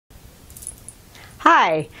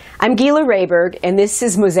Hi, I'm Gila Rayberg, and this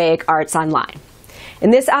is Mosaic Arts Online.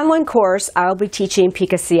 In this online course, I'll be teaching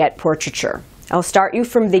Picassiette portraiture. I'll start you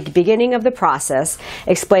from the beginning of the process,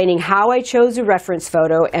 explaining how I chose a reference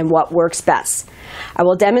photo and what works best. I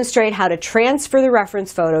will demonstrate how to transfer the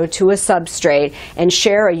reference photo to a substrate and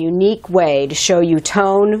share a unique way to show you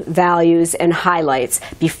tone, values, and highlights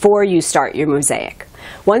before you start your mosaic.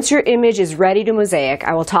 Once your image is ready to mosaic,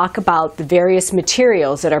 I will talk about the various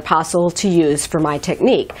materials that are possible to use for my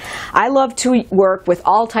technique. I love to work with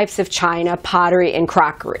all types of china, pottery, and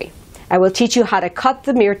crockery. I will teach you how to cut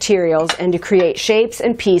the materials and to create shapes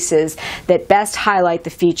and pieces that best highlight the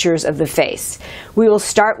features of the face. We will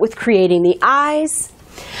start with creating the eyes.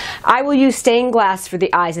 I will use stained glass for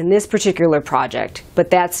the eyes in this particular project, but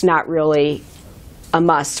that's not really a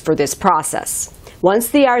must for this process. Once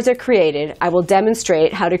the eyes are created, I will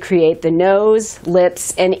demonstrate how to create the nose,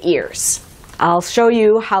 lips, and ears. I'll show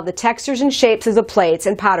you how the textures and shapes of the plates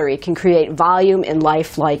and pottery can create volume and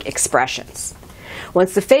lifelike expressions.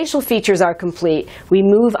 Once the facial features are complete, we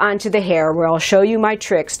move on to the hair, where I'll show you my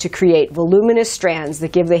tricks to create voluminous strands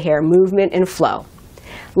that give the hair movement and flow.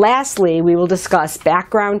 Lastly, we will discuss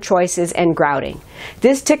background choices and grouting.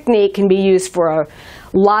 This technique can be used for a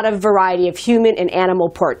lot of variety of human and animal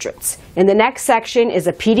portraits. In the next section is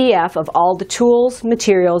a PDF of all the tools,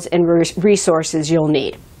 materials, and resources you'll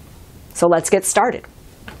need. So let's get started.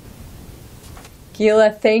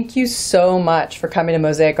 Gila, thank you so much for coming to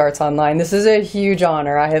Mosaic Arts Online. This is a huge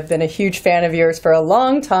honor. I have been a huge fan of yours for a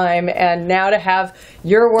long time, and now to have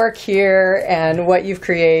your work here and what you've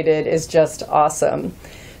created is just awesome.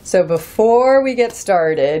 So before we get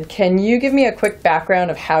started, can you give me a quick background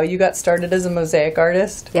of how you got started as a mosaic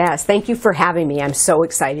artist? Yes, thank you for having me. I'm so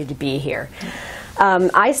excited to be here.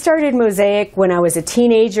 I started mosaic when I was a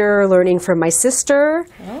teenager, learning from my sister,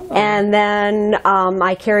 and then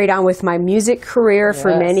I carried on with my music career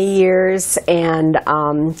for many years, and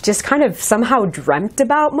just kind of somehow dreamt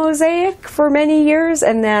about mosaic for many years,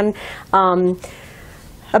 and then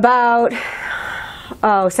about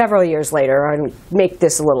several years later, I'll make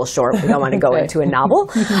this a little short, we don't want to go into a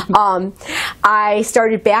novel, I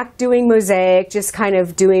started back doing mosaic, just kind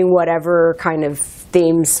of doing whatever kind of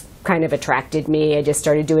themes kind of attracted me. I just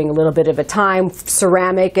started doing a little bit at a time,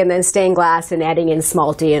 ceramic and then stained glass and adding in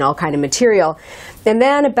smalty and all kind of material. And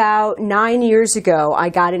then about 9 years ago, I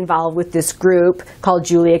got involved with this group called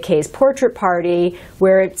Julia K's Portrait Party,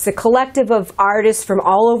 where it's a collective of artists from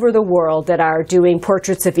all over the world that are doing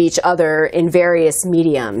portraits of each other in various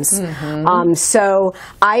mediums. So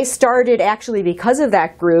I started actually because of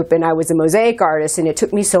that group, and I was a mosaic artist, and it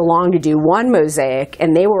took me so long to do one mosaic,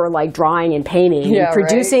 and they were like drawing and painting and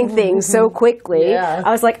producing things so quickly.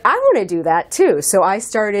 I was like, I want to do that too. So I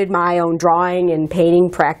started my own drawing and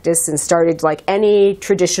painting practice and started like any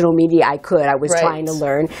traditional media I could. I was trying to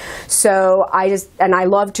learn. So I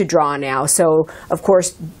love to draw now. So of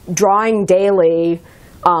course, drawing daily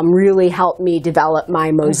really helped me develop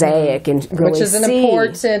my mosaic and really Which is an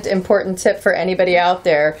important tip for anybody out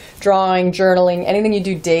there. Drawing, journaling, anything you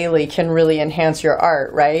do daily can really enhance your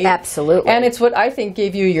art, right? Absolutely. And it's what I think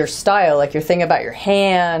gave you your style, like your thing about your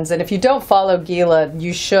hands. And if you don't follow Gila,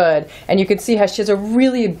 you should. And you can see how she has a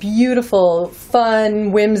really beautiful,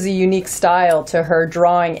 fun, whimsy, unique style to her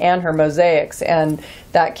drawing and her mosaics. And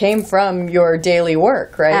that came from your daily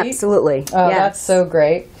work, right? Absolutely. Oh, that's so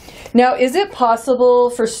great. Now, is it possible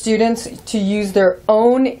for students to use their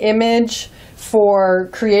own image for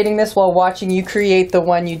creating this while watching you create the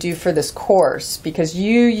one you do for this course? Because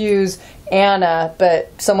you use Anna, but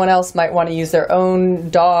someone else might want to use their own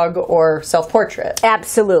dog or self-portrait.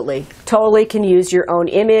 Absolutely. Totally can use your own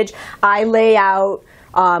image. I lay out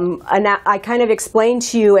and I kind of explain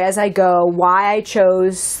to you as I go why I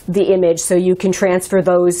chose the image, so you can transfer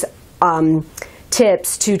those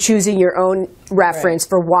tips to choosing your own reference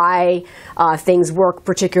for why things work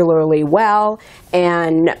particularly well.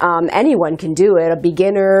 And anyone can do it, a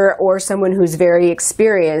beginner or someone who's very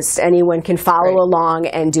experienced. Anyone can follow along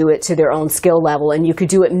and do it to their own skill level, and you could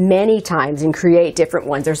do it many times and create different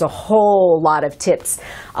ones. There's a whole lot of tips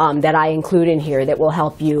that I include in here that will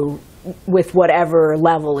help you with whatever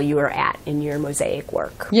level you are at in your mosaic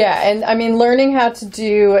work. Yeah, and I mean, learning how to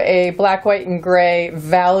do a black, white, and gray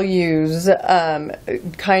values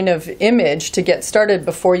kind of image to get started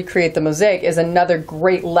before you create the mosaic is another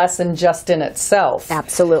great lesson just in itself.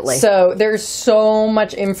 Absolutely. So there's so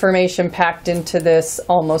much information packed into this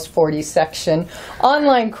almost 40 section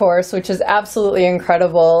online course, which is absolutely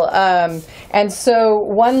incredible. And so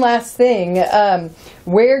one last thing,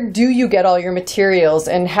 where do you get all your materials,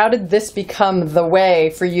 and how did this become the way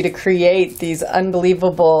for you to create these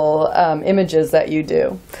unbelievable images that you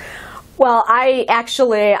do? Well, I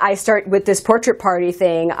start with this portrait party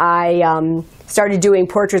thing. I started doing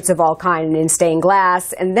portraits of all kinds in stained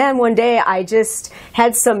glass, and then one day I just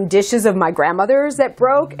had some dishes of my grandmother's that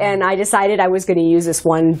broke, and I decided I was going to use this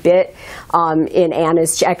one bit in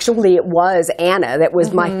Anna's. Actually, it was Anna that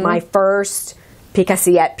was my first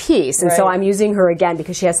Picassiette piece, and so I'm using her again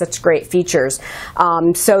because she has such great features.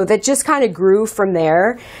 So that just kind of grew from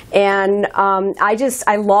there, and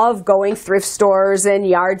I love going thrift stores and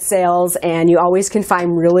yard sales, and you always can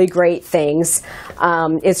find really great things.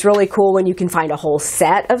 It's really cool when you can find a whole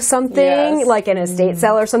set of something, like an estate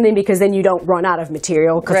sale or something, because then you don't run out of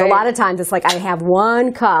material, because a lot of times it's like I have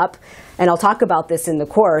one cup, and I'll talk about this in the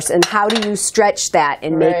course, and how do you stretch that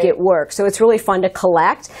and make it work. So it's really fun to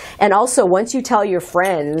collect. And also, once you tell your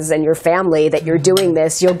friends and your family that you're doing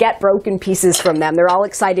this, you'll get broken pieces from them. They're all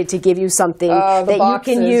excited to give you something that you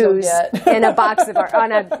can use in a box of art,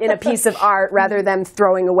 in a piece of art, rather than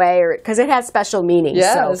throwing away, because it has special meaning.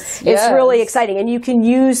 So it's really exciting. And you can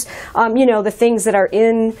use the things that are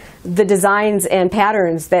in the designs and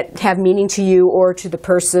patterns that have meaning to you or to the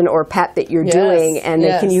person or pet that you're doing,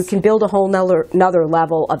 and you can build a whole another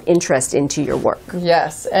level of interest into your work.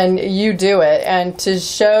 Yes, and you do it. And to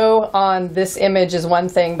show on this image is one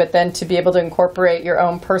thing, but then to be able to incorporate your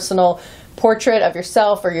own personal portrait of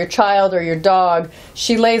yourself or your child or your dog,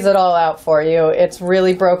 she lays it all out for you. It's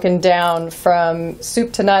really broken down from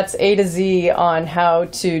soup to nuts, A to Z, on how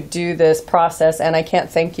to do this process, and I can't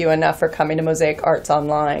thank you enough for coming to Mosaic Arts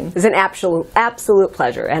Online. It's an absolute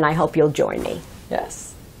pleasure, and I hope you'll join me. Yes.